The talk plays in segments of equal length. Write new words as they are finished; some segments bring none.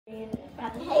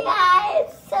Hey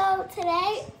guys, so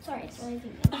today, today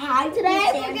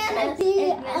we're gonna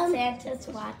be, Miss Sanchez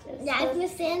watches. Yeah, if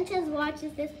Miss Sanchez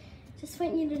watches this, just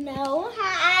want you to know,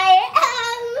 hi,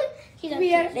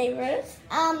 We are neighbors.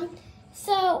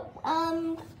 So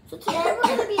today we're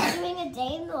gonna be doing a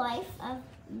day in the life of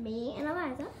me and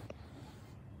Eliza.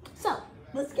 So,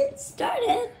 Let's get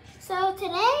started. So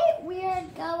today we are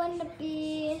going to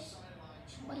be,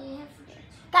 what do we have to do?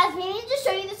 Guys, we need to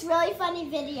show you this really funny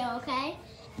video, okay?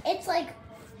 It's like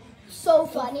so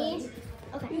funny.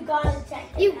 Okay. You gotta check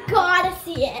it You out. gotta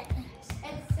see it.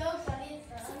 It's so funny.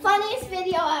 It's the funniest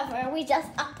video ever. We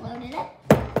just uploaded it.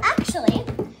 Actually,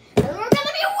 and we're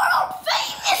gonna be world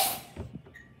famous.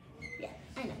 Yeah,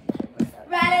 I know.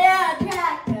 Ride it on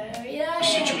tractor.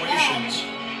 Situations.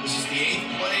 This is the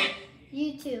 8th play.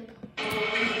 YouTube.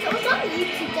 So it's on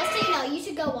YouTube, just so you know. You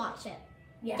should go watch it.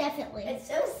 Yeah. Definitely. It's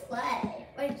so slay.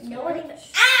 Wait, No no one one even-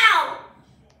 Ow!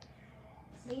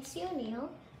 Lacey O'Neal.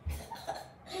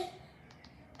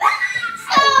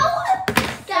 So,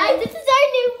 guys, this is our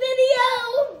new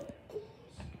video.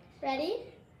 Ready?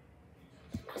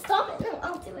 Stop it. No,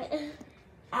 I'll do it.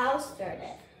 I'll start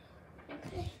it.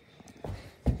 Okay.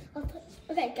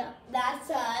 Okay, go. That's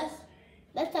us.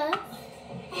 That's us.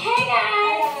 Hey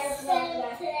guys! So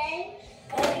today,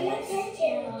 I'm going to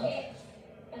channel.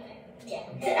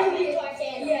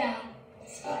 Yeah.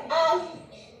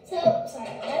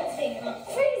 Sorry, that's big one.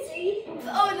 Crazy.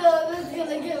 Oh no, this is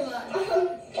gonna come up.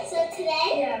 So today,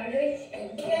 Yeah, we're doing skincare.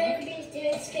 we're going to be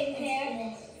doing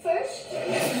skincare first.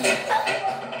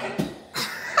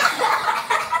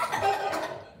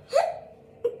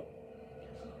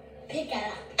 Pick it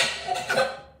up.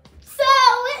 So,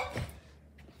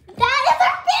 that is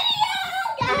our video,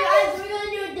 Guys, we're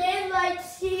gonna do a day in life.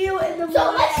 See you in the morning.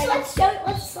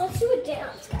 So let's do a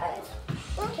dance, guys.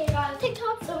 Okay, guys.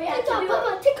 TikTok. So we have to TikTok, do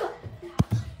Mama, TikTok.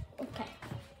 Okay.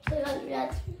 So we gotta do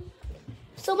that.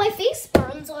 So my face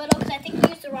burns a little because I think we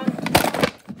used the wrong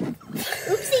one.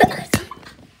 Oopsie daisy.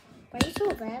 Why are you so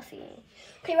laughing?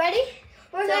 Okay, ready?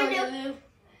 We're So gonna we're do. gonna do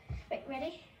Wait,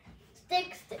 ready?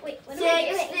 Wait, what am I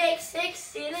doing?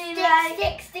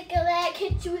 Stick a leg,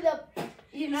 hit you with a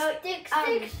You know, stick,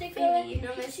 Phoebe, leg. you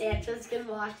know Miss Sancho's gonna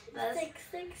watch this.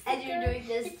 Stick, And you're doing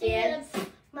this hit you with dance.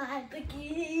 my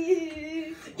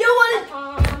bikini. You wanna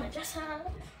Upon a dresser.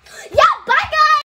 Yeah, bye guys!